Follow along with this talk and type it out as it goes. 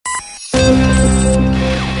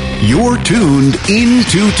You're tuned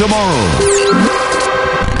into tomorrow.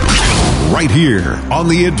 Right here on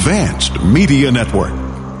the Advanced Media Network.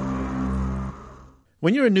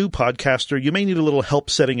 When you're a new podcaster, you may need a little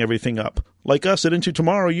help setting everything up. Like us at Into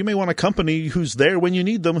Tomorrow, you may want a company who's there when you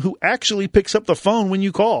need them, who actually picks up the phone when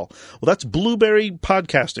you call. Well, that's Blueberry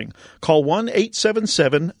Podcasting. Call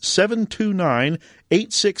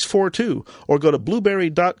 1-877-729-8642 or go to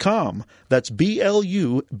blueberry.com. That's BLUBRRY.com.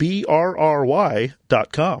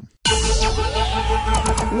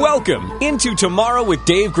 Welcome into Tomorrow with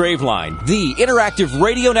Dave Graveline, the interactive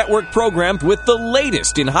radio network program with the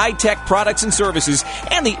latest in high-tech products and services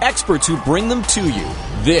and the experts who bring them to you.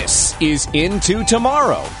 This is Into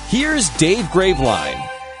Tomorrow. Here's Dave Graveline.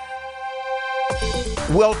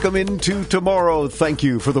 Welcome into tomorrow. Thank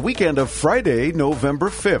you for the weekend of Friday, November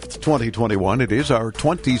 5th, 2021. It is our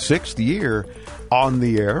 26th year on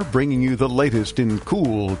the air, bringing you the latest in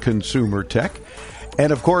cool consumer tech.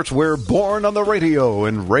 And, of course, we're born on the radio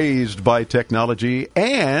and raised by technology,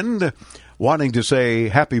 and wanting to say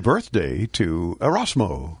happy birthday to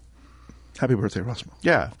Erasmo. Happy birthday, Erasmo.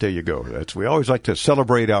 Yeah, there you go. We always like to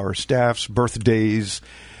celebrate our staff's birthdays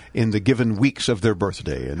in the given weeks of their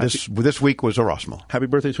birthday. And this week was Erasmo. Happy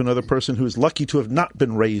birthday to another person who is lucky to have not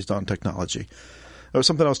been raised on technology. That was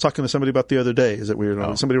something I was talking to somebody about the other day, is that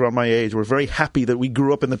somebody around my age, we're very happy that we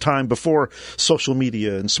grew up in the time before social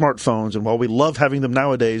media and smartphones, and while we love having them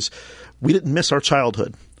nowadays, we didn't miss our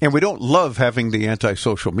childhood. And we don't love having the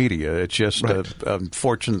anti-social media. It's just, right.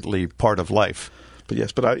 Unfortunately, part of life. But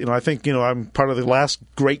yes, I think, I'm part of the last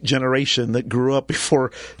great generation that grew up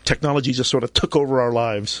before technology just sort of took over our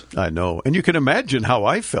lives. I know. And you can imagine how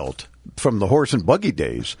I felt from the horse and buggy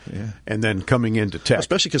days, and then coming into tech.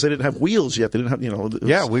 Especially because they didn't have wheels yet. They didn't have,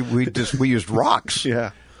 we used rocks.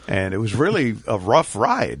 Yeah. And it was really a rough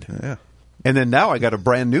ride. Yeah. And then now I got a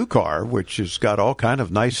brand new car, which has got all kind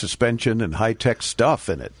of nice suspension and high-tech stuff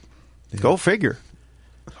in it. Yeah. Go figure.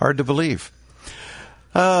 Hard to believe.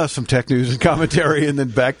 Some tech news and commentary, and then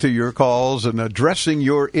back to your calls and addressing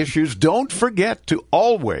your issues. Don't forget to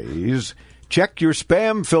always check your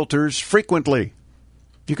spam filters frequently.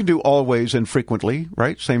 You can do always and frequently,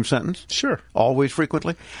 right? Same sentence? Sure. Always,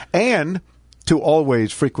 frequently. And to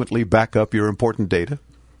always frequently back up your important data.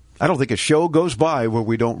 I don't think a show goes by where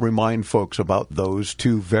we don't remind folks about those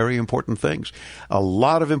two very important things. A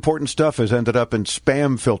lot of important stuff has ended up in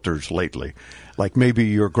spam filters lately, like maybe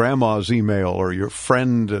your grandma's email or your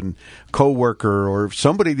friend and coworker or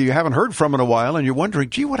somebody that you haven't heard from in a while, and you're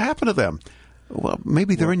wondering, gee, what happened to them? Well,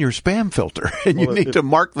 maybe they're in your spam filter, and you need to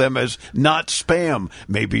mark them as not spam.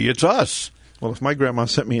 Maybe it's us. Well, if my grandma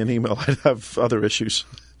sent me an email, I'd have other issues.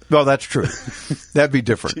 Well, that's true. That'd be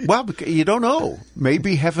different. Well, you don't know.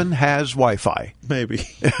 Maybe heaven has Wi-Fi. Maybe.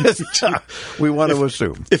 We want to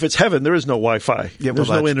assume. If it's heaven, there is no Wi-Fi. Yeah, there's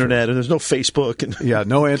no internet, and there's no Facebook. And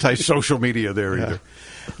no anti-social media there either.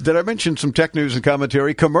 Did I mention some tech news and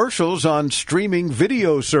commentary? Commercials on streaming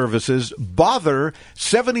video services bother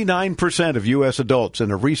 79% of U.S. adults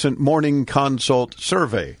in a recent Morning Consult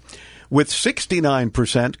survey, with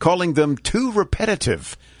 69% calling them too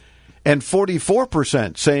repetitive and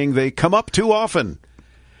 44% saying they come up too often.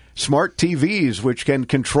 Smart TVs, which can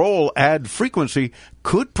control ad frequency,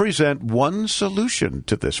 could present one solution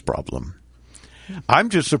to this problem. I'm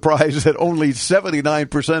just surprised that only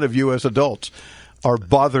 79% of U.S. adults are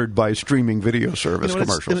bothered by streaming video service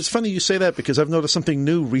commercials. And it's funny you say that, because I've noticed something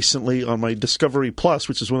new recently on my Discovery Plus,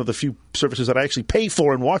 which is one of the few services that I actually pay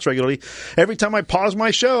for and watch regularly. Every time I pause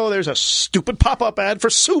my show, there's a stupid pop-up ad for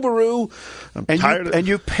Subaru. And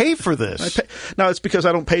you pay for this. Now, it's because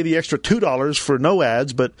I don't pay the extra $2 for no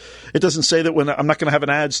ads, but it doesn't say that when I'm not going to have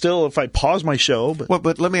an ad still if I pause my show.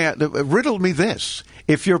 But let me riddle me this.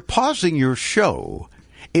 If you're pausing your show,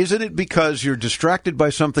 isn't it because you're distracted by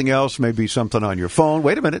something else, maybe something on your phone?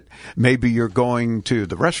 Wait a minute. Maybe you're going to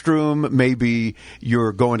the restroom. Maybe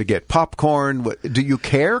you're going to get popcorn. Do you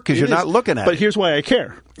care? Because you're not looking at it. But here's why I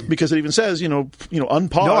care. Because it even says,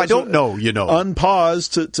 unpause. No, I don't know,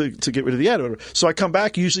 Unpause to get rid of the ad. So I come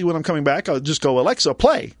back. Usually when I'm coming back, I'll just go, Alexa,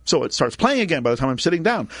 play. So it starts playing again by the time I'm sitting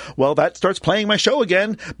down. Well, that starts playing my show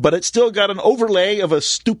again, but it's still got an overlay of a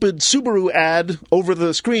stupid Subaru ad over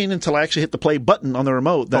the screen until I actually hit the play button on the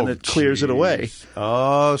remote. Then it clears it away.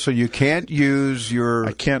 Oh, so you can't use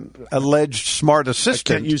your alleged smart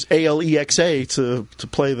assistant. I can't use Alexa to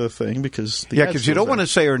play the thing because because you don't want to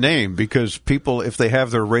say her name, because people, if they have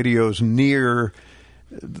their radios near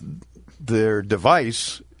their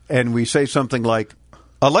device and we say something like,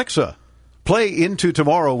 Alexa, play Into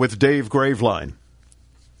Tomorrow with Dave Graveline.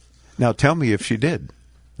 Now tell me if she did.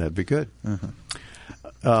 That'd be good.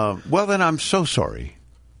 Uh-huh. Well, then I'm so sorry.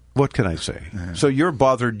 What can I say? So you're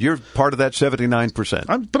bothered. You're part of that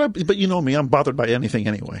 79%. But you know me, I'm bothered by anything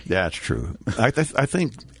anyway. Yeah, that's true. I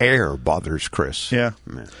think air bothers Chris. Yeah.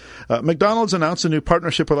 McDonald's announced a new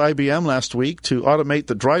partnership with IBM last week to automate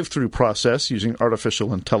the drive-through process using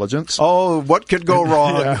artificial intelligence. Oh, what could go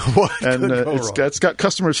wrong? It's got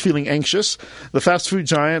customers feeling anxious. The fast food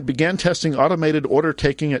giant began testing automated order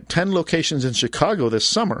taking at 10 locations in Chicago this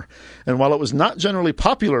summer. And while it was not generally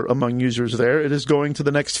popular among users there, it is going to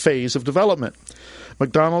the next phase of development.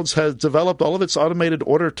 McDonald's has developed all of its automated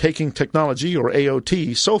order-taking technology, or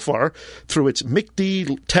AOT, so far through its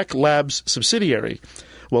McD Tech Labs subsidiary.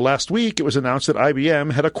 Well, last week it was announced that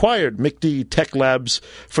IBM had acquired McD Tech Labs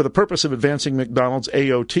for the purpose of advancing McDonald's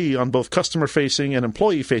AOT on both customer-facing and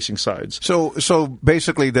employee-facing sides. So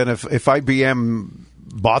basically then if IBM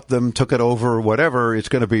bought them, took it over, or whatever, it's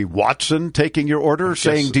going to be Watson taking your order,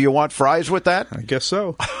 saying, do you want fries with that? I guess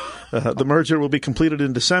so. The merger will be completed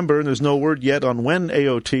in December, and there's no word yet on when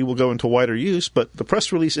AOT will go into wider use, but the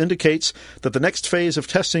press release indicates that the next phase of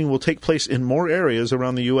testing will take place in more areas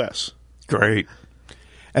around the U.S. Great.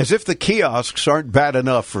 As if the kiosks aren't bad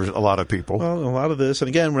enough for a lot of people. Well, a lot of this, and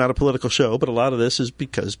again, we're not a political show, but a lot of this is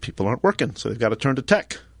because people aren't working, so they've got to turn to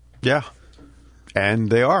tech. Yeah. And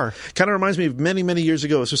they are. Kind of reminds me of many, many years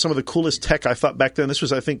ago. This was some of the coolest tech I thought back then. This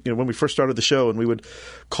was, I think, when we first started the show, and we would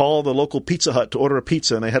call the local Pizza Hut to order a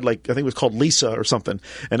pizza, and they had I think it was called Lisa or something,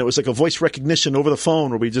 and it was like a voice recognition over the phone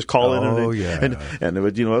where we just call in and it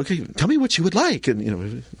would, okay, tell me what you would like, and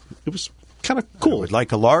it was kind of cool. I would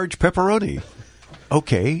like a large pepperoni.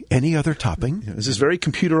 Okay, any other topping? It was this very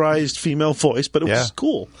computerized female voice, but it was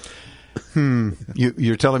cool.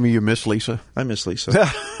 You're telling me you miss Lisa? I miss Lisa.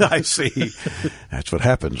 I see. That's what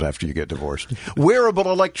happens after you get divorced. Wearable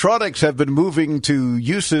electronics have been moving to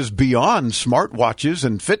uses beyond smartwatches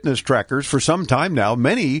and fitness trackers for some time now.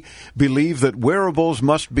 Many believe that wearables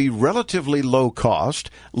must be relatively low cost,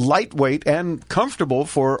 lightweight, and comfortable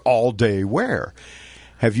for all-day wear.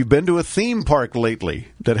 Have you been to a theme park lately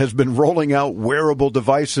that has been rolling out wearable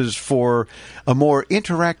devices for a more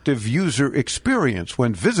interactive user experience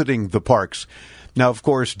when visiting the parks? Now, of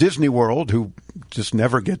course, Disney World, who just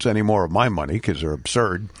never gets any more of my money because they're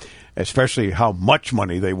absurd, especially how much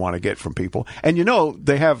money they want to get from people. And,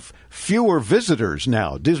 they have fewer visitors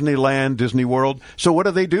now, Disneyland, Disney World. So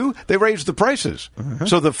what do? They raise the prices.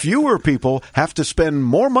 So the fewer people have to spend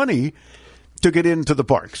more money to get into the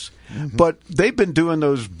parks. Mm-hmm. But they've been doing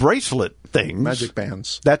those bracelet things. Magic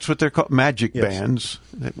bands. That's what they're called, magic bands.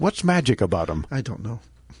 What's magic about them? I don't know.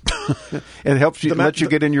 It helps you, let you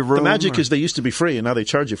get in your room? The magic is they used to be free, and now they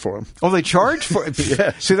charge you for them. Oh, they charge for it?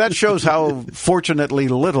 Yeah. See, that shows how fortunately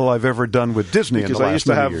little I've ever done with Disney in the last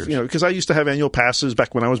years. Because I used to have annual passes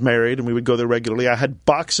back when I was married, and we would go there regularly. I had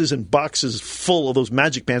boxes and boxes full of those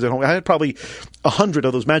magic bands at home. I had probably 100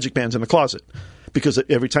 of those magic bands in the closet. Because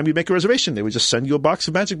every time you make a reservation, they would just send you a box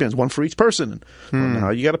of magic bands, one for each person. And now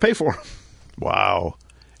you got to pay for them. Wow.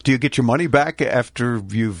 Do you get your money back after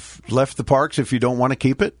you've left the parks if you don't want to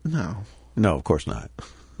keep it? No. No, of course not.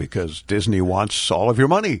 Because Disney wants all of your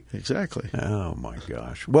money. Exactly. Oh, my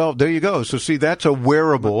gosh. Well, there you go. So, see, that's a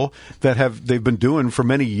wearable that they've been doing for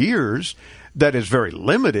many years that is very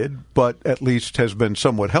limited, but at least has been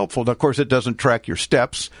somewhat helpful. Now, of course, it doesn't track your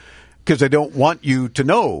steps because they don't want you to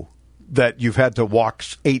know that you've had to walk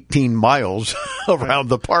 18 miles around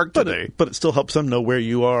the park today. But it still helps them know where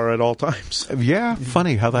you are at all times. Yeah,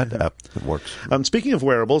 funny how that works. Speaking of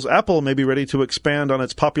wearables, Apple may be ready to expand on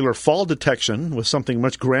its popular fall detection with something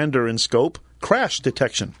much grander in scope, crash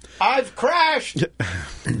detection. I've crashed!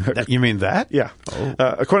 You mean that? Yeah. Oh.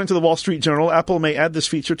 According to the Wall Street Journal, Apple may add this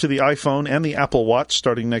feature to the iPhone and the Apple Watch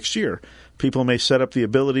starting next year. People may set up the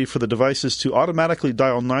ability for the devices to automatically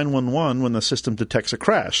dial 911 when the system detects a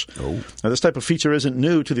crash. Oh. Now, this type of feature isn't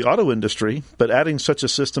new to the auto industry, but adding such a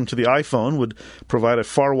system to the iPhone would provide a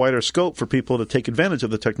far wider scope for people to take advantage of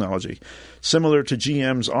the technology. Similar to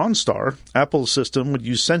GM's OnStar, Apple's system would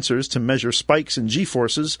use sensors to measure spikes in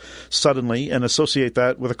G-forces suddenly and associate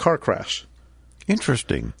that with a car crash.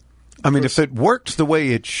 Interesting. I mean, if it works the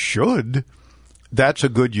way it should, that's a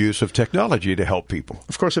good use of technology to help people.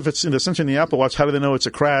 Of course, if it's essentially in the Apple Watch, how do they know it's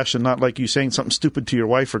a crash and not like you saying something stupid to your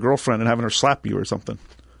wife or girlfriend and having her slap you or something?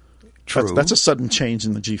 True. That's a sudden change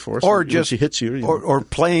in the G-force. Or just she hits you. Or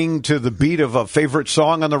playing to the beat of a favorite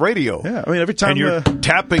song on the radio. Yeah, I mean, every time... And you're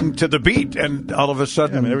tapping to the beat, and all of a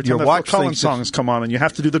sudden every time your watch Phil Collins songs come on, and you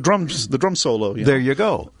have to do the drum solo. There you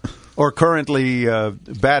go. Or currently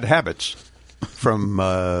Bad Habits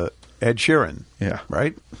from Ed Sheeran. Yeah.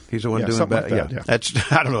 Right? He's the one doing something that. like that, yeah.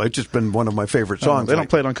 That's, I don't know, it's just been one of my favorite songs. They don't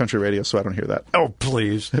play it on country radio, so I don't hear that. Oh,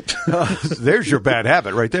 please. There's your bad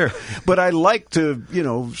habit right there. But I like to,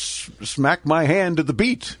 smack my hand to the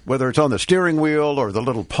beat, whether it's on the steering wheel or the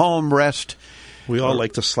little palm rest. We all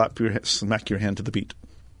like to smack your hand to the beat.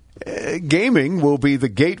 Gaming will be the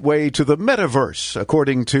gateway to the metaverse,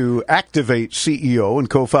 according to Activate CEO and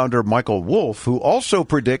co-founder Michael Wolff, who also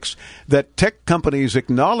predicts that tech companies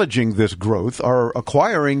acknowledging this growth are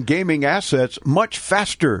acquiring gaming assets much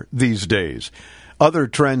faster these days. Other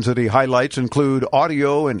trends that he highlights include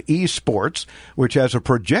audio and esports, which has a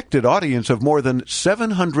projected audience of more than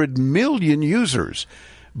 700 million users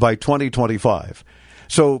by 2025.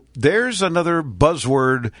 So there's another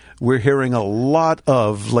buzzword we're hearing a lot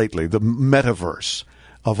of lately, the metaverse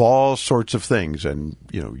of all sorts of things. And,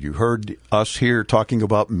 you heard us here talking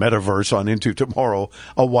about metaverse on Into Tomorrow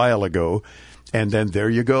a while ago. And then there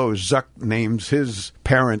you go. Zuck names his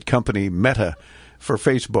parent company Meta for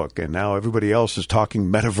Facebook. And now everybody else is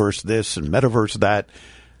talking metaverse this and metaverse that.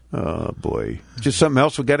 Oh, boy. Just something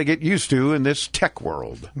else we've got to get used to in this tech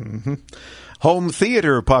world. Mm-hmm. Home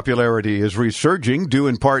theater popularity is resurging due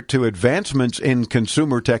in part to advancements in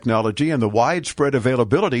consumer technology and the widespread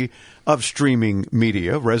availability of streaming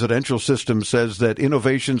media. Residential Systems says that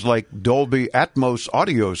innovations like Dolby Atmos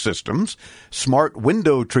audio systems, smart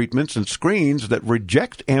window treatments, and screens that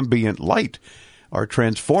reject ambient light are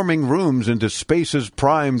transforming rooms into spaces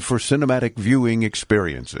primed for cinematic viewing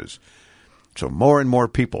experiences. So more and more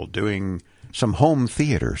people doing some home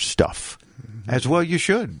theater stuff. As well you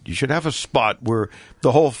should. You should have a spot where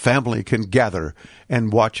the whole family can gather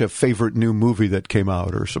and watch a favorite new movie that came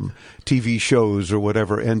out or some TV shows or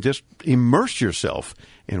whatever and just immerse yourself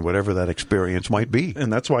in whatever that experience might be.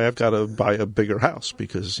 And that's why I've got to buy a bigger house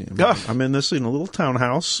because I'm in this little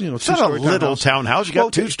townhouse. It's not a little townhouse. You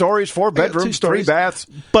got 2 stories, 4 bedrooms, 3 baths.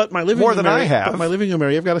 But my living more room than area, I have. But my living room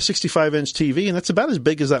area, I've got a 65-inch TV, and that's about as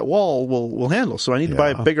big as that wall will handle. So I need to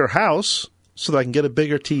buy a bigger house so that I can get a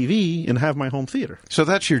bigger TV and have my home theater. So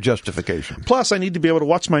that's your justification. Plus, I need to be able to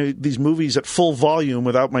watch these movies at full volume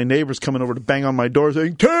without my neighbors coming over to bang on my door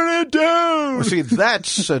saying, "Turn it down!" Well, see,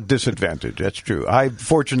 that's a disadvantage. That's true. I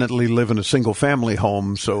fortunately live in a single-family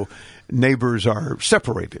home, so neighbors are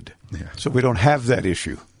separated. Yeah. So we don't have that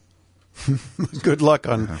issue. Good luck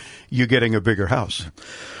on you getting a bigger house.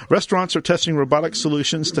 Restaurants are testing robotic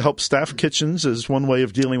solutions to help staff kitchens as one way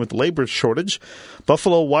of dealing with the labor shortage.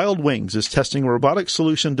 Buffalo Wild Wings is testing a robotic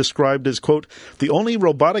solution described as, quote, the only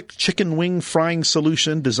robotic chicken wing frying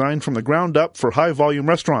solution designed from the ground up for high-volume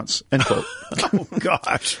restaurants, end quote. Oh,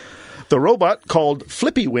 gosh. The robot, called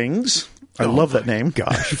Flippy Wings, I love that name.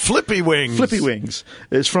 Gosh. Flippy Wings. Flippy Wings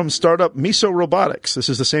is from startup Miso Robotics. This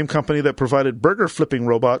is the same company that provided burger flipping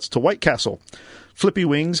robots to White Castle. Flippy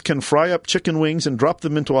Wings can fry up chicken wings and drop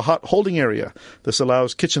them into a hot holding area. This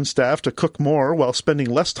allows kitchen staff to cook more while spending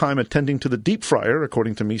less time attending to the deep fryer,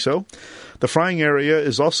 according to Miso. The frying area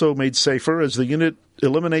is also made safer as the unit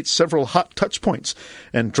eliminates several hot touch points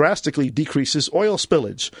and drastically decreases oil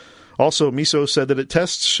spillage. Also, Miso said that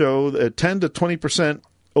tests show a 10 to 20%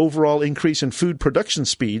 overall increase in food production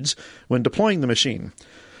speeds when deploying the machine.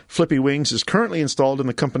 Flippy Wings is currently installed in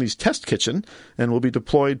the company's test kitchen and will be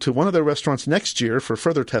deployed to one of their restaurants next year for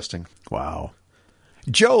further testing. Wow.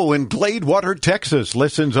 Joe in Gladewater, Texas,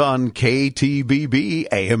 listens on KTBB,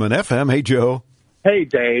 AM and FM. Hey, Joe. Hey,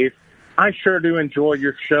 Dave. I sure do enjoy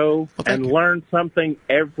your show and learn something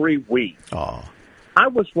every week. Oh. I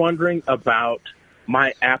was wondering about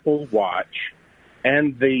my Apple Watch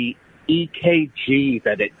and the EKG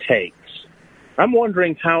that it takes. I'm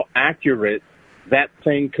wondering how accurate that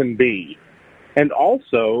thing can be. And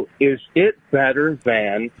also, is it better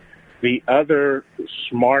than the other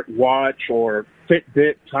smartwatch or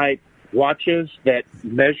Fitbit type watches that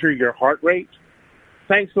measure your heart rate?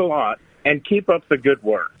 Thanks a lot, and keep up the good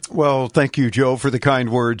work. Well, thank you, Joe, for the kind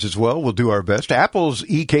words as well. We'll do our best. Apple's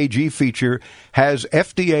EKG feature has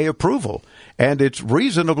FDA approval, and it's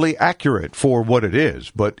reasonably accurate for what it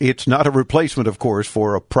is. But it's not a replacement, of course,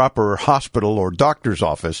 for a proper hospital or doctor's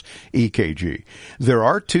office EKG. There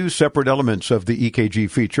are 2 separate elements of the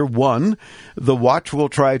EKG feature. One, the watch will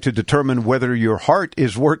try to determine whether your heart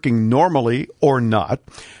is working normally or not.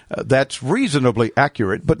 That's reasonably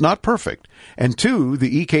accurate, but not perfect. And 2,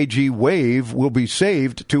 the EKG wave will be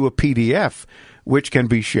saved to a PDF, which can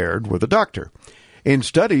be shared with a doctor. In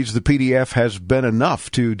studies, the PDF has been enough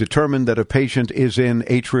to determine that a patient is in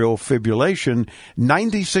atrial fibrillation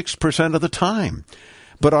 96% of the time.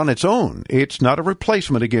 But on its own, it's not a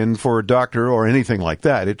replacement again for a doctor or anything like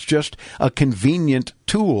that. It's just a convenient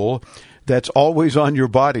tool that's always on your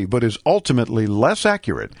body, but is ultimately less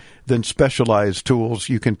accurate than specialized tools.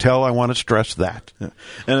 You can tell I want to stress that. Yeah.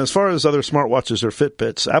 And as far as other smartwatches or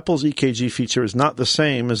Fitbits, Apple's EKG feature is not the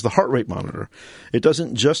same as the heart rate monitor. It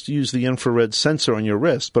doesn't just use the infrared sensor on your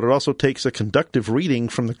wrist, but it also takes a conductive reading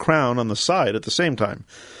from the crown on the side at the same time.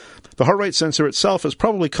 The heart rate sensor itself is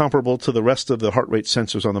probably comparable to the rest of the heart rate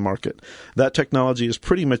sensors on the market. That technology is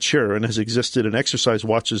pretty mature and has existed in exercise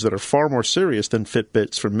watches that are far more serious than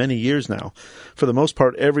Fitbits for many years now. For the most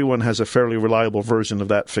part, everyone has a fairly reliable version of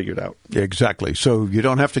that figured out. Exactly. So you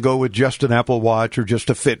don't have to go with just an Apple Watch or just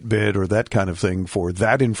a Fitbit or that kind of thing for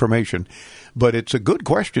that information. But it's a good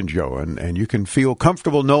question, Joe, and you can feel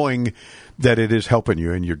comfortable knowing that it is helping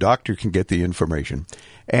you and your doctor can get the information.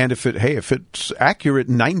 And if it's accurate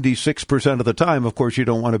 96% of the time, of course, you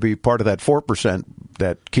don't want to be part of that 4%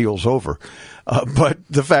 that keels over. But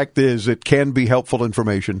the fact is, it can be helpful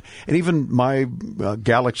information. And even my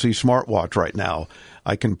Galaxy smartwatch right now,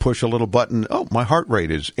 I can push a little button. Oh, my heart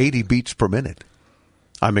rate is 80 beats per minute.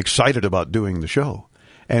 I'm excited about doing the show.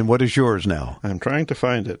 And what is yours now? I'm trying to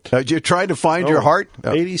find it. You're trying to find your heart?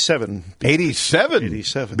 87.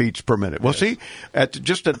 87 beats per minute. Well, yes. See, at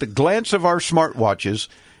the glance of our smartwatches,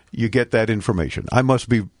 you get that information. I must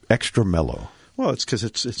be extra mellow. Well, it's because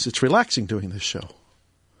it's relaxing doing this show.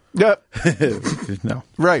 No. No.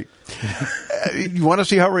 Right. You want to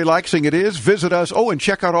see how relaxing it is? Visit us. Oh, and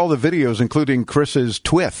check out all the videos, including Chris's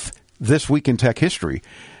TWIT, This Week in Tech History.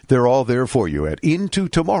 They're all there for you at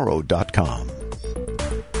intotomorrow.com.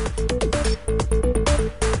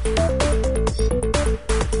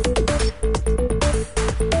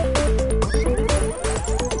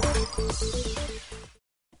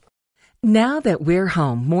 Now that we're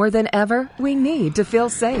home more than ever, we need to feel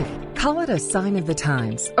safe. Call it a sign of the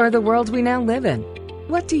times or the world we now live in.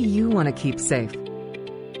 What do you want to keep safe?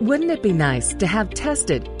 Wouldn't it be nice to have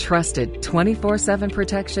tested, trusted 24/7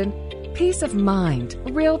 protection? Peace of mind,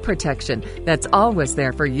 real protection that's always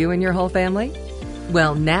there for you and your whole family?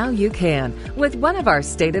 Well, now you can with one of our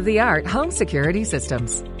state-of-the-art home security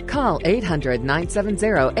systems. Call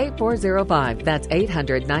 800-970-8405. That's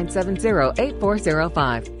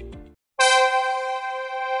 800-970-8405.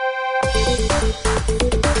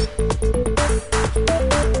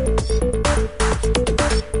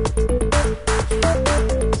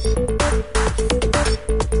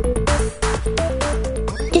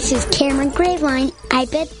 This is Cameron Graveline. I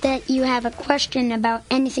bet that you have a question about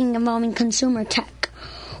anything involving consumer tech.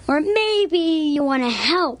 Or maybe you want to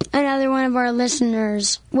help another one of our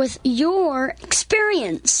listeners with your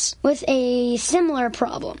experience with a similar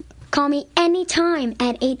problem. Call me anytime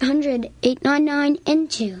at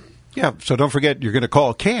 800-899-INTO. Yeah, so don't forget, you're going to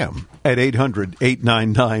call Cam at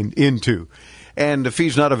 800-899-INTO. And if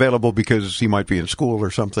he's not available because he might be in school or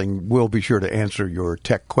something, we'll be sure to answer your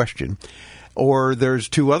tech question. Or there's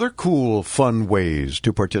two other cool, fun ways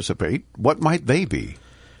to participate. What might they be?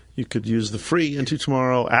 You could use the free Into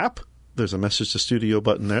Tomorrow app. There's a message to studio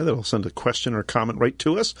button there that'll send a question or comment right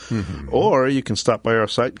to us. Mm-hmm. Or you can stop by our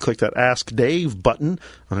site and click that Ask Dave button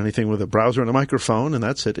on anything with a browser and a microphone, and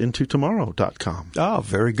that's at intotomorrow.com. Oh,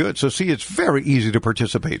 very good. So see, it's very easy to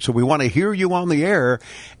participate. So we want to hear you on the air,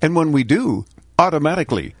 and when we do,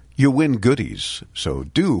 automatically you win goodies. So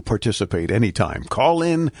do participate anytime. Call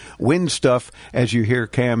in, win stuff, as you hear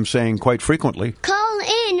Cam saying quite frequently. Call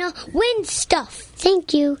in, win stuff.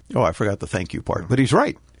 Thank you. Oh, I forgot the thank you part, but he's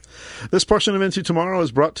right. This portion of Into Tomorrow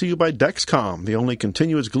is brought to you by Dexcom, the only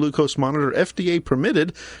continuous glucose monitor FDA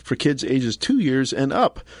permitted for kids ages 2 years and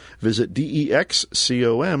up. Visit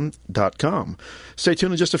DEXCOM.com. Stay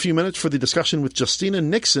tuned in just a few minutes for the discussion with Justina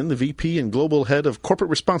Nixon, the VP and Global Head of Corporate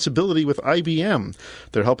Responsibility with IBM.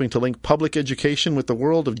 They're helping to link public education with the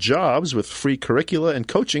world of jobs with free curricula and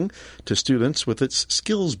coaching to students with its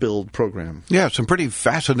Skills Build program. Yeah, some pretty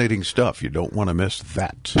fascinating stuff. You don't want to miss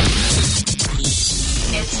that.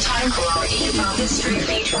 It's time for our Info History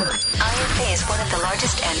Feature. IFA is one of the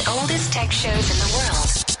largest and oldest tech shows in the world.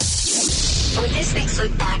 With this week's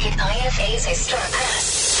look back at IFA's historic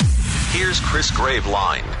past. Here's Chris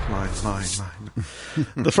Graveline. Line.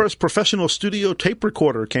 The first professional studio tape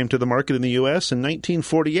recorder came to the market in the U.S. in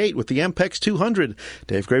 1948 with the Ampex 200.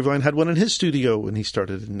 Dave Graveline had one in his studio when he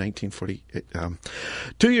started in 1948.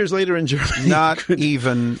 2 years later in Germany... Not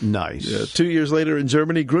even nice. 2 years later in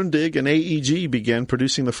Germany, Grundig and AEG began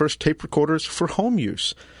producing the first tape recorders for home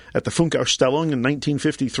use. At the Funkausstellung in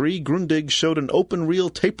 1953, Grundig showed an open-reel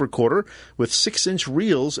tape recorder with 6-inch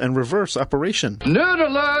reels and reverse operation. Nerd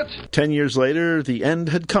alert! 10 years later, the end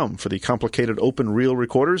had come for the complicated open-reel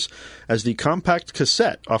recorders, as the compact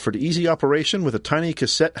cassette offered easy operation with a tiny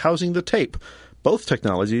cassette housing the tape. Both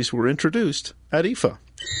technologies were introduced at IFA.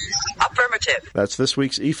 Affirmative. That's this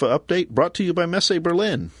week's IFA update brought to you by Messe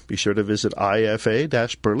Berlin. Be sure to visit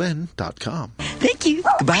ifa-berlin.com. Thank you.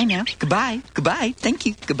 Goodbye now. Goodbye. Goodbye. Thank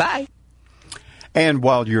you. Goodbye. And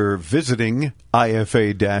while you're visiting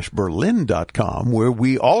ifa-berlin.com, where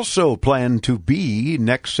we also plan to be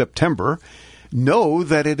next September, know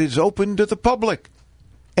that it is open to the public.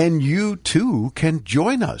 And you, too, can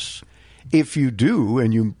join us. If you do,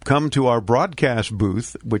 and you come to our broadcast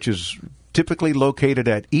booth, which is typically located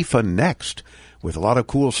at IFA Next, with a lot of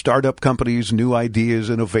cool startup companies, new ideas,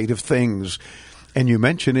 innovative things, and you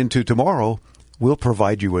mention Into Tomorrow, we'll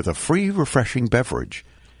provide you with a free, refreshing beverage.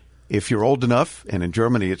 If you're old enough, and in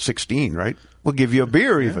Germany it's 16, right? We'll give you a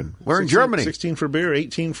beer even. We're 16, in Germany. 16 for beer,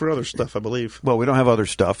 18 for other stuff, I believe. Well, we don't have other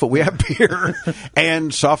stuff, but we have beer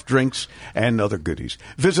and soft drinks and other goodies.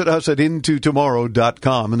 Visit us at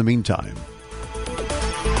intotomorrow.com in the meantime.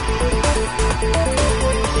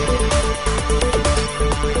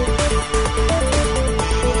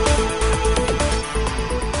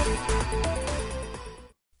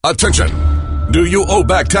 Attention! Do you owe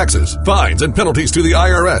back taxes, fines, and penalties to the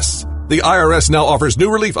IRS? The IRS now offers new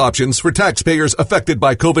relief options for taxpayers affected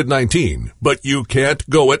by COVID-19, but you can't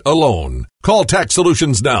go it alone. Call Tax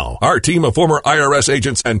Solutions now. Our team of former IRS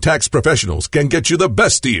agents and tax professionals can get you the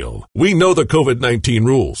best deal. We know the COVID-19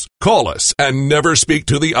 rules. Call us and never speak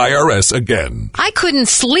to the IRS again. I couldn't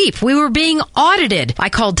sleep. We were being audited. I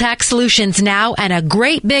called Tax Solutions now, and a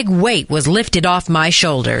great big weight was lifted off my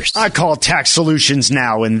shoulders. I called Tax Solutions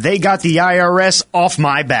now, and they got the IRS off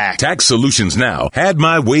my back. Tax Solutions now had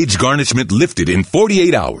my wage garnishment lifted in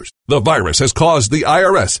 48 hours. The virus has caused the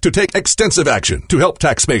IRS to take extensive action to help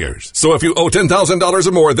taxpayers. So if you owe $10,000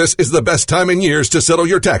 or more, this is the best time in years to settle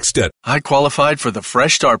your tax debt. I qualified for the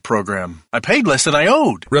Fresh Start program. I paid less than I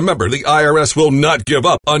owed. Remember, the IRS will not give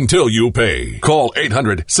up until you pay. Call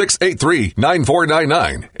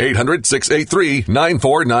 800-683-9499.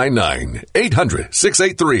 800-683-9499.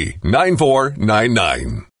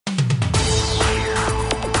 800-683-9499.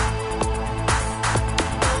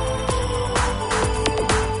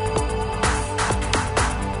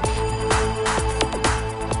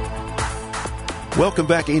 Welcome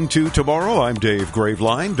back Into Tomorrow. I'm Dave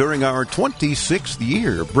Graveline. During our 26th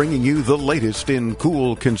year, bringing you the latest in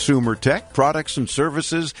cool consumer tech, products and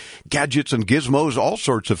services, gadgets and gizmos, all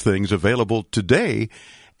sorts of things available today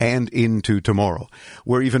and into tomorrow.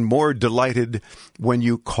 We're even more delighted when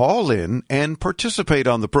you call in and participate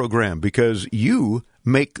on the program because you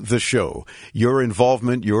make the show. Your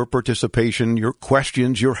involvement, your participation, your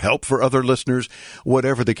questions, your help for other listeners,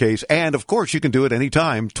 whatever the case. And, of course, you can do it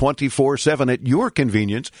anytime, 24/7 at your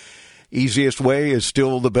convenience. Easiest way is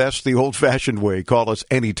still the best, the old-fashioned way. Call us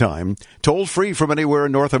anytime. Toll free from anywhere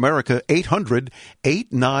in North America,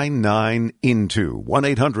 800-899-INTO.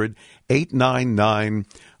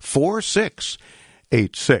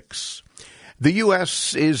 1-800-899-4686. The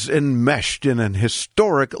U.S. is enmeshed in an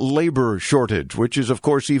historic labor shortage, which is, of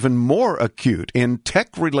course, even more acute in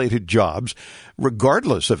tech-related jobs,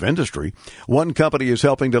 regardless of industry. One company is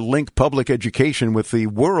helping to link public education with the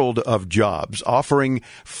world of jobs, offering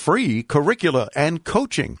free curricula and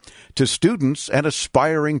coaching to students and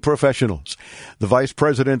aspiring professionals. The Vice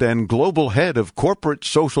President and Global Head of Corporate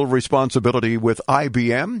Social Responsibility with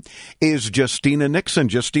IBM is Justina Nixon.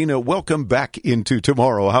 Justina, welcome back Into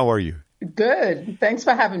Tomorrow. How are you? Good. Thanks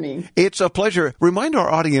for having me. It's a pleasure. Remind our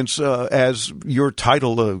audience, as your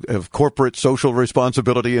title of corporate social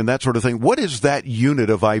responsibility and that sort of thing, what is that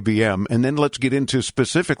unit of IBM? And then let's get into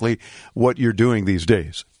specifically what you're doing these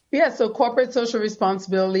days. Yeah, so corporate social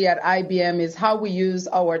responsibility at IBM is how we use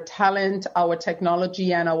our talent, our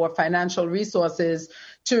technology, and our financial resources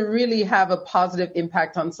to really have a positive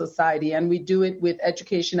impact on society. And we do it with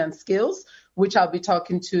education and skills, which I'll be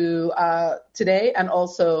talking to today, and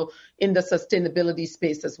also in the sustainability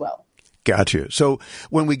space as well. Gotcha. So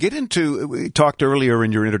when we get into, we talked earlier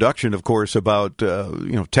in your introduction, of course, about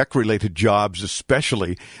tech-related jobs,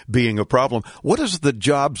 especially being a problem. What does the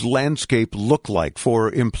jobs landscape look like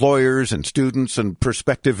for employers and students and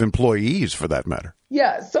prospective employees, for that matter?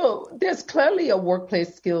 Yeah, so there's clearly a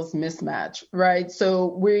workplace skills mismatch, right? So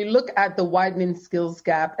we look at the widening skills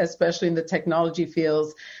gap, especially in the technology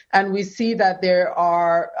fields, and we see that there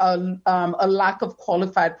are a lack of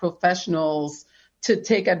qualified professionals to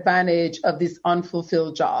take advantage of these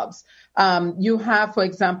unfulfilled jobs. You have, for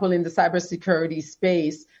example, in the cybersecurity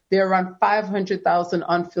space, there are around 500,000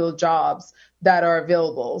 unfilled jobs that are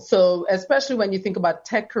available. So especially when you think about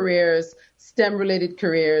tech careers, STEM-related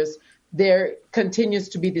careers, there continues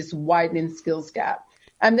to be this widening skills gap.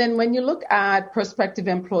 And then when you look at prospective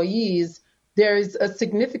employees, there is a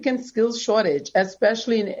significant skills shortage,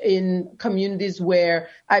 especially in communities where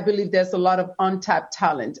I believe there's a lot of untapped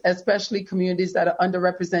talent, especially communities that are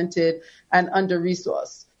underrepresented and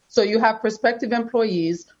under-resourced. So you have prospective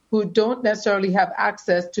employees who don't necessarily have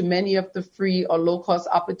access to many of the free or low-cost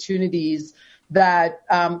opportunities that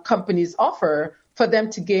companies offer for them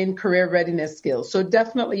to gain career readiness skills. So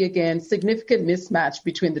definitely, again, significant mismatch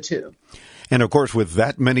between the two. And of course, with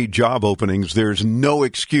that many job openings, there's no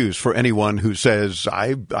excuse for anyone who says,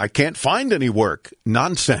 I can't find any work.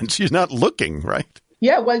 Nonsense. You're not looking, right?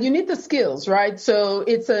 Yeah, well, you need the skills, right? So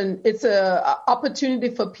it's a opportunity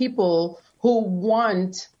for people who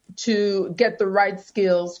want to get the right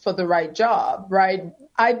skills for the right job, right?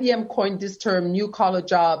 IBM coined this term, new collar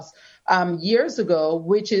jobs, years ago,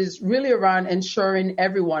 which is really around ensuring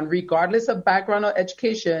everyone, regardless of background or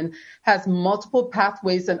education, has multiple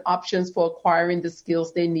pathways and options for acquiring the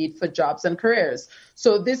skills they need for jobs and careers.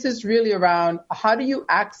 So this is really around how do you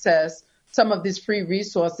access some of these free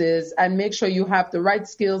resources and make sure you have the right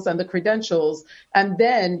skills and the credentials, and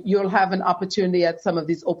then you'll have an opportunity at some of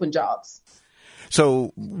these open jobs.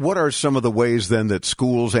 So what are some of the ways then that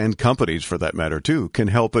schools and companies, for that matter, too, can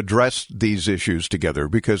help address these issues together?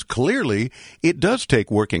 Because clearly it does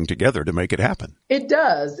take working together to make it happen. It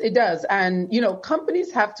does. It does. And,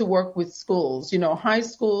 companies have to work with schools, high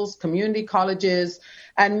schools, community colleges,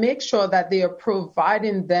 and make sure that they are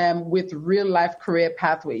providing them with real life career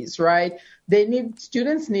pathways, right?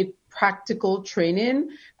 Students need practical training,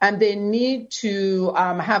 and they need to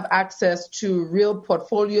have access to real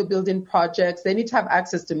portfolio building projects. They need to have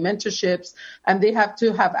access to mentorships, and they have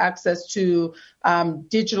to have access to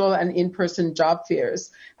digital and in-person job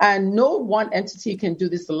fairs. And no one entity can do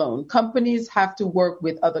this alone. Companies have to work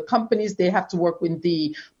with other companies. They have to work with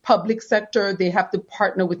the public sector. They have to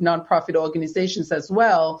partner with nonprofit organizations as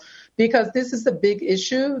well, because this is a big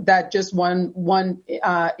issue that just one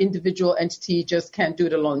individual entity just can't do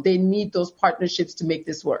it alone. They need those partnerships to make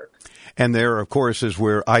this work. And there, of course, is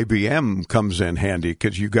where IBM comes in handy,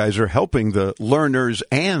 because you guys are helping the learners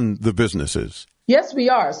and the businesses. Yes, we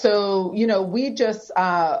are. So, we just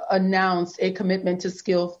announced a commitment to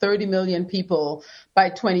skill 30 million people by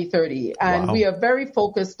 2030. And Wow. We are very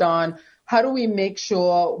focused on how do we make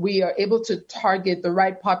sure we are able to target the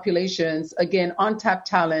right populations, again, untapped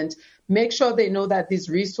talent, make sure they know that these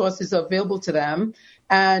resources are available to them,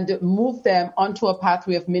 and move them onto a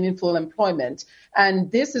pathway of meaningful employment.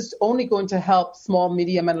 And this is only going to help small,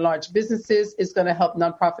 medium, and large businesses. It's going to help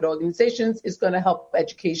nonprofit organizations. It's going to help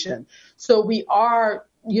education. So we are,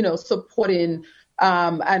 supporting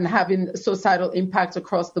and having societal impact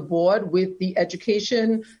across the board with the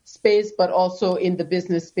education space, but also in the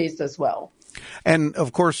business space as well. And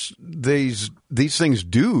of course, these things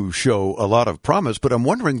do show a lot of promise, but I'm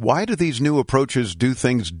wondering, why do these new approaches do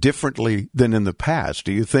things differently than in the past?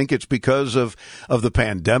 Do you think it's because of the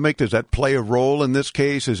pandemic? Does that play a role in this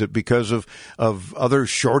case? Is it because of other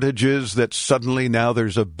shortages that suddenly now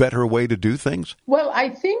there's a better way to do things? Well, I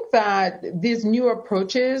think that these new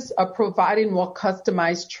approaches are providing more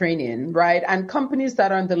customized training, right? And companies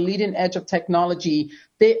that are on the leading edge of technology,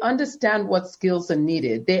 they understand what skills are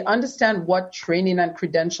needed. They understand what training and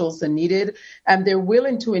credentials are needed, and they're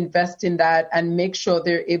willing to invest in that and make sure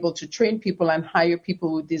they're able to train people and hire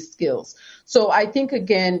people with these skills. So I think,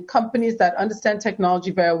 again, companies that understand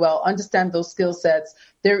technology very well, understand those skill sets,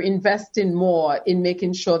 they're investing more in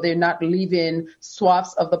making sure they're not leaving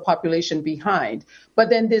swaths of the population behind.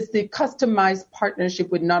 But then there's the customized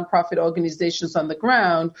partnership with nonprofit organizations on the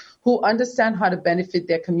ground who understand how to benefit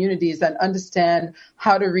their communities and understand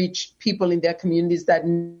how to reach people in their communities that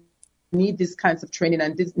need these kinds of training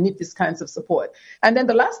and need these kinds of support. And then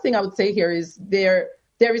the last thing I would say here is there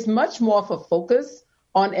is much more of a focus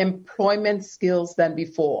on employment skills than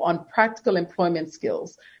before, on practical employment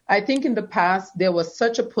skills. I think in the past, there was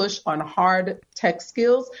such a push on hard tech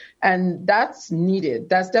skills, and that's needed.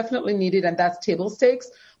 That's definitely needed, and that's table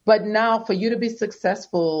stakes. But now for you to be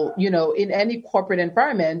successful, in any corporate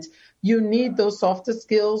environment, you need those softer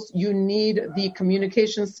skills. You need the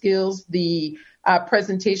communication skills, the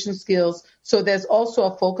presentation skills. So there's also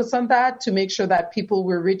a focus on that to make sure that people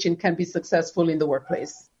we're reaching can be successful in the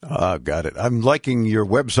workplace. Got it. I'm liking your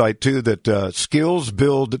website, too, that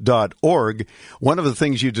skillsbuild.org. One of the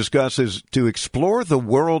things you discuss is to explore the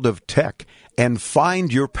world of tech and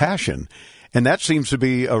find your passion. And that seems to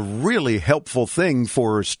be a really helpful thing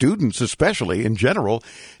for students, especially in general,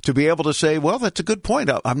 to be able to say, well, that's a good point.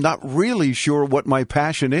 I'm not really sure what my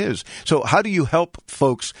passion is. So how do you help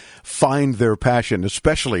folks find their passion,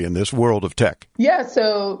 especially in this world of tech? Yeah,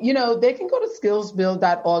 so, they can go to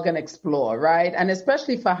skillsbuild.org and explore, right? And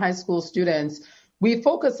especially for high school students, we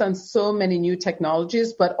focus on so many new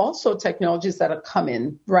technologies, but also technologies that are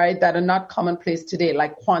coming, right, that are not commonplace today,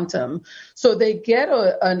 like quantum. So they get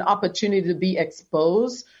an opportunity to be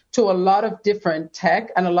exposed to a lot of different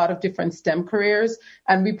tech and a lot of different STEM careers.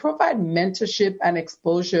 And we provide mentorship and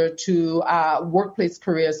exposure to workplace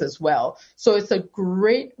careers as well. So it's a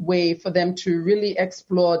great way for them to really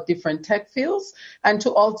explore different tech fields and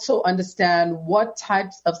to also understand what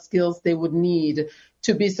types of skills they would need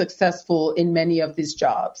to be successful in many of these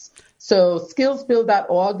jobs. So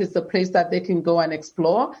skillsbuild.org is the place that they can go and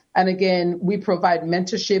explore. And again, we provide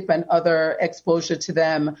mentorship and other exposure to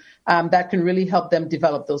them that can really help them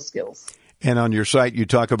develop those skills. And on your site, you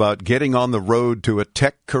talk about getting on the road to a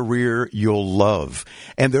tech career you'll love.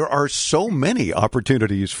 And there are so many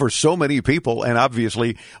opportunities for so many people. And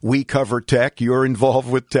obviously, we cover tech. You're involved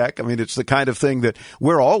with tech. I mean, it's the kind of thing that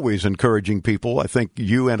we're always encouraging people. I think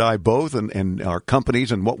you and I both and our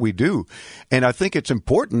companies and what we do. And I think it's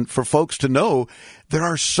important for folks to know there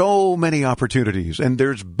are so many opportunities, and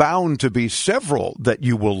there's bound to be several that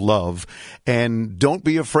you will love. And don't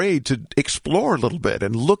be afraid to explore a little bit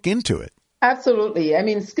and look into it. Absolutely. I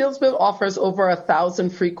mean, SkillsBuild offers over 1,000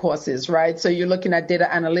 free courses, right? So you're looking at data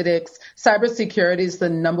analytics, cybersecurity is the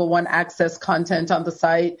number one access content on the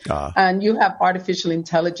site, and you have artificial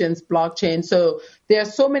intelligence, blockchain. So there are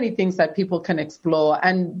so many things that people can explore,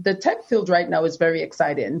 and the tech field right now is very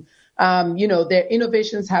exciting. There are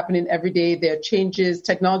innovations happening every day. There are changes,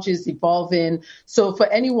 technology is evolving. So for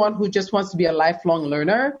anyone who just wants to be a lifelong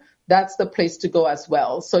learner, that's the place to go as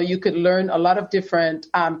well. So you could learn a lot of different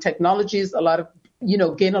technologies,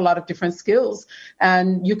 gain a lot of different skills.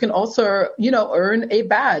 And you can also, earn a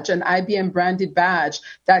badge, an IBM branded badge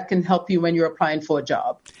that can help you when you're applying for a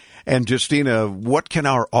job. And Justina, what can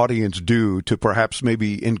our audience do to perhaps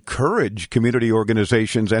maybe encourage community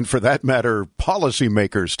organizations and, for that matter,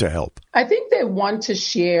 policymakers to help? I think they want to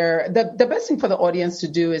share. The best thing for the audience to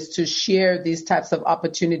do is to share these types of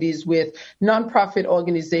opportunities with nonprofit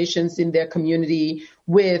organizations in their community,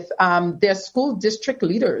 with their school district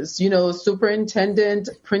leaders, superintendent,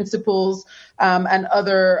 principals, and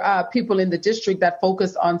other people in the district that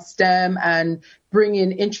focus on STEM and bring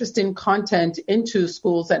in interesting content into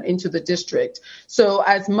schools and into the district. So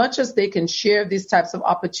as much as they can share these types of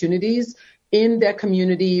opportunities in their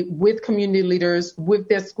community, with community leaders, with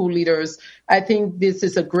their school leaders, I think this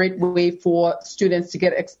is a great way for students to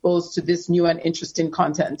get exposed to this new and interesting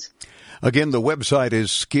content. Again, the website is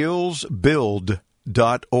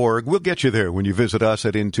skillsbuild.org. We'll get you there when you visit us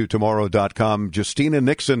at intotomorrow.com. Justina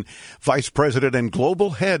Nixon, Vice President and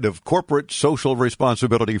Global Head of Corporate Social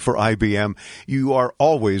Responsibility for IBM. You are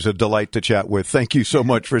always a delight to chat with. Thank you so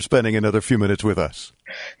much for spending another few minutes with us.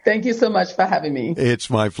 Thank you so much for having me.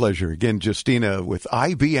 It's my pleasure. Again, Justina with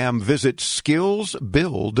IBM. Visit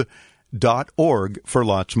skillsbuild.org for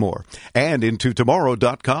lots more. And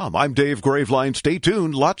intotomorrow.com. I'm Dave Graveline. Stay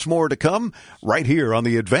tuned. Lots more to come right here on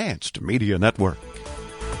the Advanced Media Network.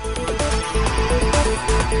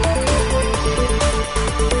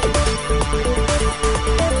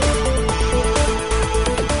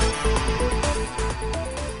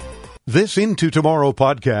 This Into Tomorrow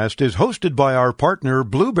podcast is hosted by our partner,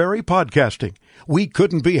 Blueberry Podcasting. We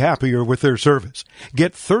couldn't be happier with their service.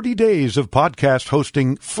 Get 30 days of podcast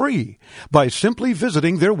hosting free by simply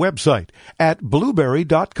visiting their website at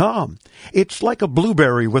blueberry.com. It's like a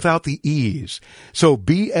blueberry without the E's. So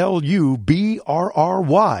BLUBRRY.com.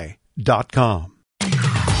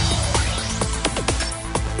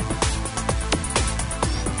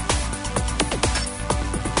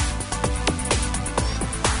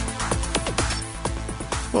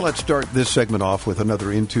 Well, let's start this segment off with another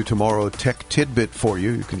Into Tomorrow tech tidbit for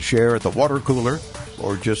you. You can share at the water cooler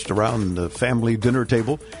or just around the family dinner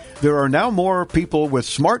table. There are now more people with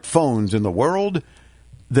smartphones in the world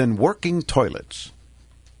than working toilets.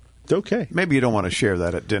 Okay. Maybe you don't want to share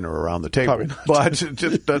that at dinner around the table. But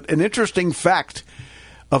just an interesting fact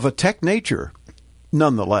of a tech nature,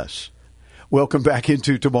 nonetheless. Welcome back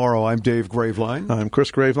Into Tomorrow. I'm Dave Graveline. I'm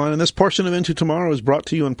Chris Graveline, and this portion of Into Tomorrow is brought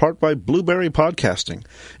to you in part by Blueberry Podcasting.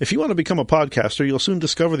 If you want to become a podcaster, you'll soon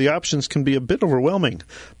discover the options can be a bit overwhelming.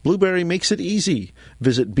 Blueberry makes it easy.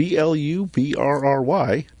 Visit BLUBRRY.com.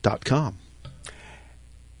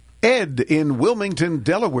 Ed in Wilmington,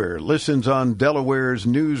 Delaware, listens on Delaware's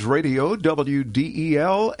News Radio,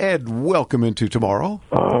 WDEL. Ed, welcome Into Tomorrow.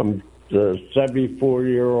 I'm the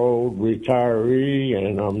 74-year-old retiree,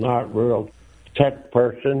 and I'm not real tech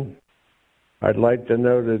person. I'd like to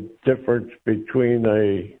know the difference between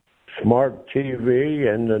a smart TV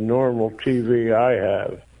and the normal TV I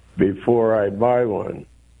have before I buy one.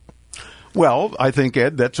 Well, I think,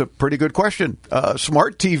 Ed, that's a pretty good question.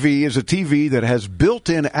 Smart TV is a TV that has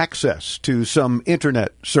built-in access to some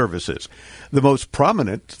Internet services. The most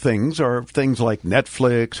prominent things are things like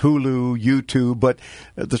Netflix, Hulu, YouTube, but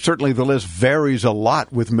certainly the list varies a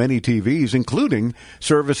lot with many TVs, including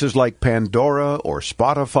services like Pandora or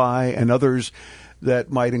Spotify and others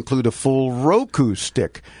that might include a full Roku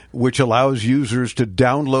stick, which allows users to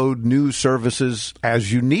download new services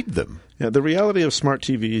as you need them. Yeah, the reality of smart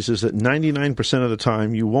TVs is that 99% of the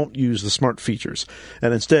time you won't use the smart features,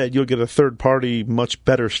 and instead you'll get a third-party, much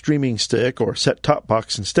better streaming stick or set-top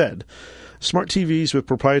box instead. Smart TVs with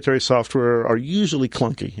proprietary software are usually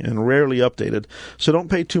clunky and rarely updated, so don't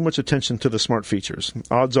pay too much attention to the smart features.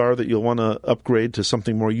 Odds are that you'll want to upgrade to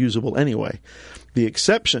something more usable anyway. The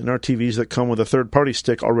exception are TVs that come with a third-party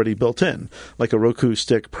stick already built in, like a Roku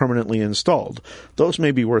stick permanently installed. Those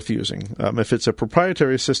may be worth using. If it's a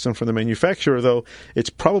proprietary system from the manufacturer, though, it's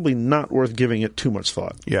probably not worth giving it too much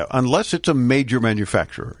thought. Yeah, unless it's a major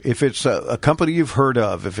manufacturer. If it's a company you've heard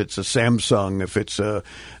of, if it's a Samsung, if it's a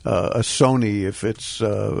Sony, if it's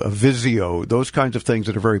a Vizio, those kinds of things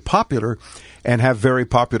that are very popular and have very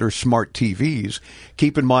popular smart TVs,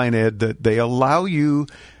 keep in mind, Ed, that they allow you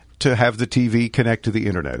to have the TV connect to the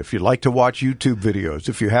Internet. If you like to watch YouTube videos,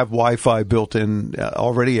 if you have Wi-Fi built in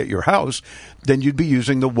already at your house, then you'd be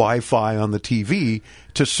using the Wi-Fi on the TV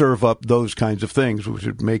to serve up those kinds of things, which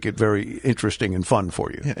would make it very interesting and fun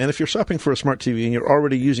for you. Yeah, and if you're shopping for a smart TV and you're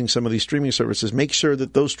already using some of these streaming services, make sure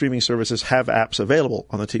that those streaming services have apps available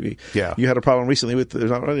on the TV. Yeah. You had a problem recently with,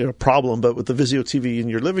 there's not really a problem, but with the Vizio TV in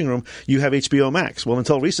your living room, you have HBO Max. Well,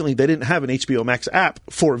 until recently, they didn't have an HBO Max app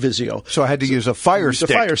for Vizio. So I had to use a Fire Stick.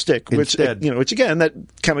 A Fire Stick, instead. which again, that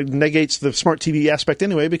kind of negates the smart TV aspect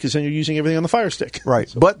anyway, because then you're using everything on the Fire Stick. Right.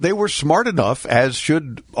 So. But they were smart enough, as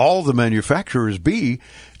should all the manufacturers be,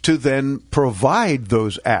 to then provide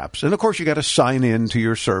those apps. And of course, you got to sign in to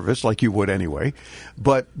your service like you would anyway,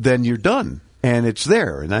 but then you're done and it's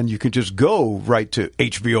there. And then you can just go right to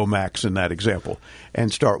HBO Max in that example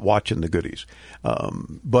and start watching the goodies.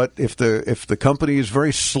 But if the company is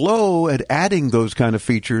very slow at adding those kind of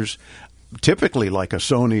features, typically like a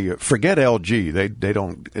Sony, forget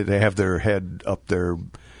LG, they have their head up their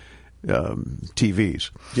TVs.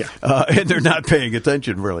 Yeah. And they're not paying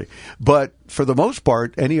attention, really. But for the most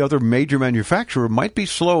part, any other major manufacturer might be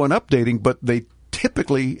slow in updating, but they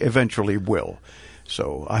typically eventually will.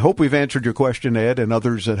 So I hope we've answered your question, Ed, and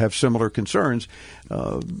others that have similar concerns.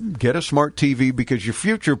 Get a smart TV because you're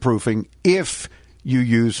future-proofing if you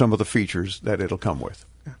use some of the features that it'll come with.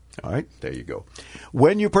 All right, there you go.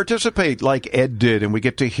 When you participate like Ed did and we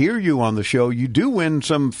get to hear you on the show, you do win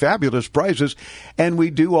some fabulous prizes. And we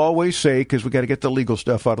do always say, because we got to get the legal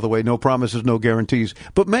stuff out of the way, no promises, no guarantees,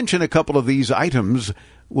 but mention a couple of these items.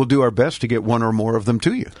 We'll do our best to get one or more of them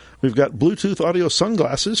to you. We've got Bluetooth audio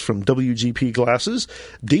sunglasses from WGP Glasses.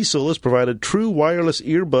 Diesel has provided true wireless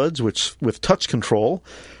earbuds with touch control.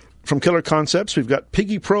 From Killer Concepts, we've got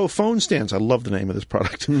Piggy Pro phone stands. I love the name of this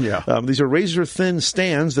product. Yeah. These are razor-thin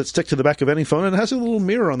stands that stick to the back of any phone, and it has a little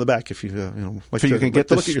mirror on the back if you like so to, you can get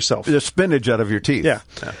to look at yourself. The spinach out of your teeth. Yeah.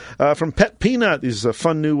 From Pet Peanut, this is a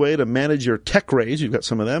fun new way to manage your tech rays. You've got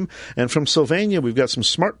some of them. And from Sylvania, we've got some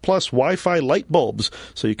Smart Plus Wi-Fi light bulbs,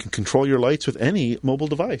 so you can control your lights with any mobile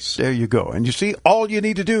device. There you go. And you see, all you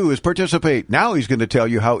need to do is participate. Now he's going to tell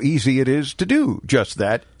you how easy it is to do just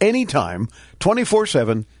that anytime,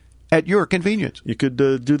 24/7. At your convenience. You could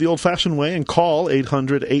do the old-fashioned way and call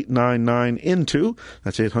 800-899-INTO.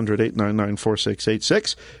 That's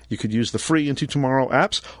 800-899-4686. You could use the free Into Tomorrow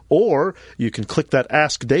apps, or you can click that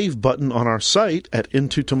Ask Dave button on our site at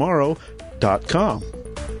intotomorrow.com.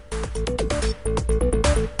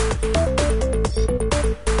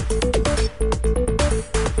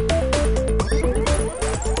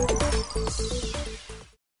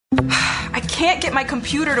 Can't get my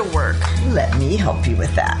computer to work. Let me help you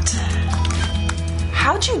with that.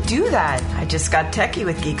 How'd you do that? I just got techie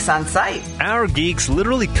with Geeks on Site. Our geeks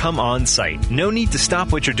literally come on site. No need to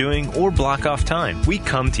stop what you're doing or block off time. We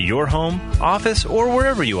come to your home, office, or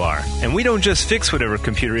wherever you are. And we don't just fix whatever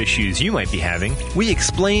computer issues you might be having. We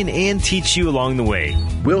explain and teach you along the way.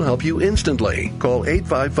 We'll help you instantly. Call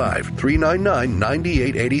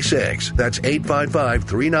 855-399-9886. That's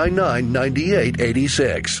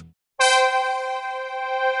 855-399-9886.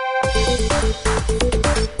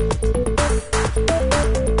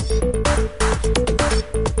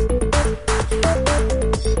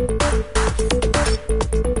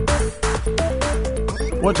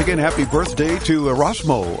 Once again, happy birthday to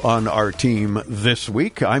Erasmo on our team this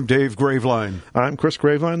week. I'm Dave Graveline. I'm Chris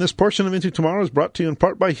Graveline. This portion of Into Tomorrow is brought to you in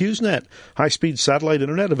part by HughesNet. High-speed satellite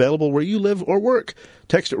internet available where you live or work.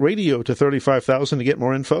 Text radio to 35,000 to get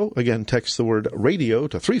more info. Again, text the word radio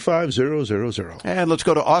to 35000. And let's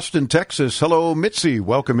go to Austin, Texas. Hello, Mitzi.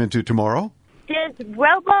 Welcome Into Tomorrow. Does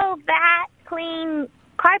RoboVac clean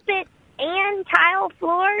carpet and tile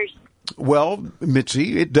floors? Well,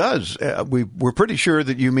 Mitzi, it does. We're pretty sure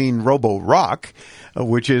that you mean Roborock,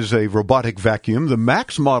 which is a robotic vacuum. The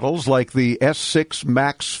Max models, like the S6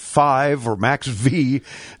 Max 5 or Max V,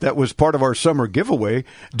 that was part of our summer giveaway,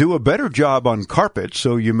 do a better job on carpet,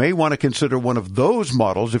 so you may want to consider one of those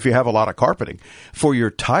models if you have a lot of carpeting. For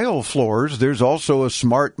your tile floors, there's also a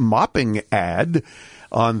smart mopping ad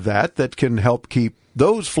on that can help keep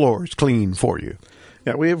those floors clean for you.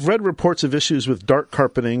 Yeah, we have read reports of issues with dark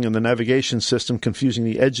carpeting and the navigation system confusing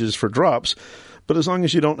the edges for drops. But as long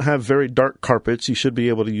as you don't have very dark carpets, you should be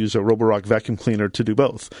able to use a Roborock vacuum cleaner to do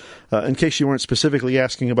both. In case you weren't specifically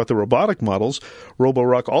asking about the robotic models,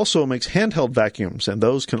 Roborock also makes handheld vacuums, and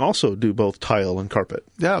those can also do both tile and carpet.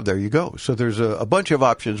 Yeah, there you go. So there's a bunch of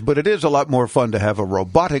options, but it is a lot more fun to have a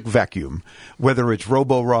robotic vacuum, whether it's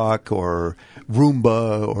Roborock or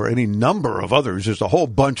Roomba or any number of others. There's a whole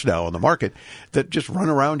bunch now on the market that just run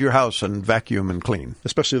around your house and vacuum and clean.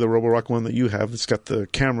 Especially the Roborock one that you have that's got the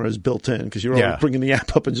cameras built in, because you're always bringing the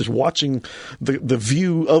app up and just watching the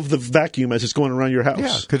view of the vacuum as it's going around your house.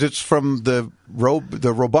 Yeah, because it's from the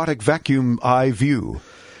robotic vacuum eye view.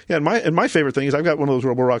 Yeah, and my favorite thing is I've got one of those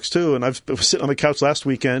Roborocks too, and I was sitting on the couch last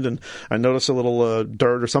weekend and I noticed a little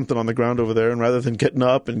dirt or something on the ground over there, and rather than getting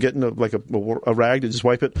up and getting a rag to just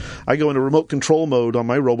wipe it, I go into remote control mode on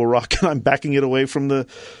my Roborock and I'm backing it away from the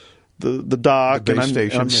dock, and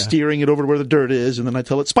I'm steering it over to where the dirt is, and then I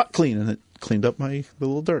tell it spot clean, and it cleaned up the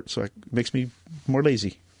little dirt, so it makes me more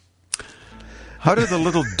lazy. How did the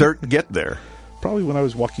little dirt get there? Probably when I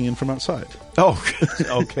was walking in from outside. Oh,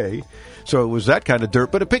 okay. So it was that kind of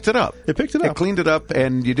dirt, but it picked it up. It picked it up. It cleaned it up,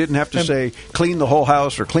 and you didn't have to say clean the whole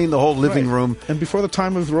house or clean the whole living room. And before the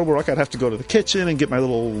time of Roborock, I'd have to go to the kitchen and get my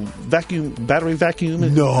little battery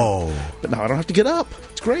vacuum. No. But now I don't have to get up.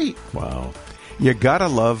 It's great. Wow. You gotta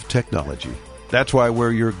love technology. That's why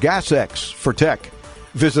we're your Gas X for tech.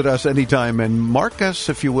 Visit us anytime and mark us,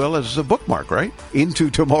 if you will, as a bookmark, right?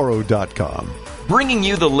 IntoTomorrow.com. Bringing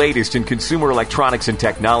you the latest in consumer electronics and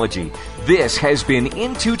technology, this has been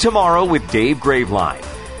Into Tomorrow with Dave Graveline.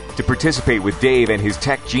 To participate with Dave and his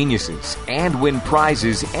tech geniuses and win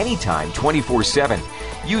prizes anytime 24/7,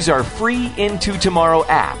 use our free Into Tomorrow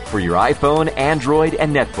app for your iPhone, Android,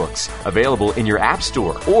 and netbooks. Available in your app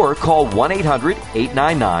store, or call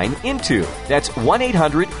 1-800-899-INTO. That's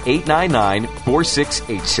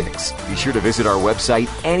 1-800-899-4686. Be sure to visit our website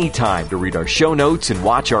anytime to read our show notes and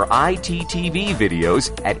watch our ITTV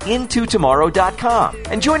videos at IntoTomorrow.com.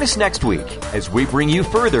 And join us next week as we bring you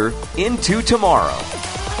further Into Tomorrow.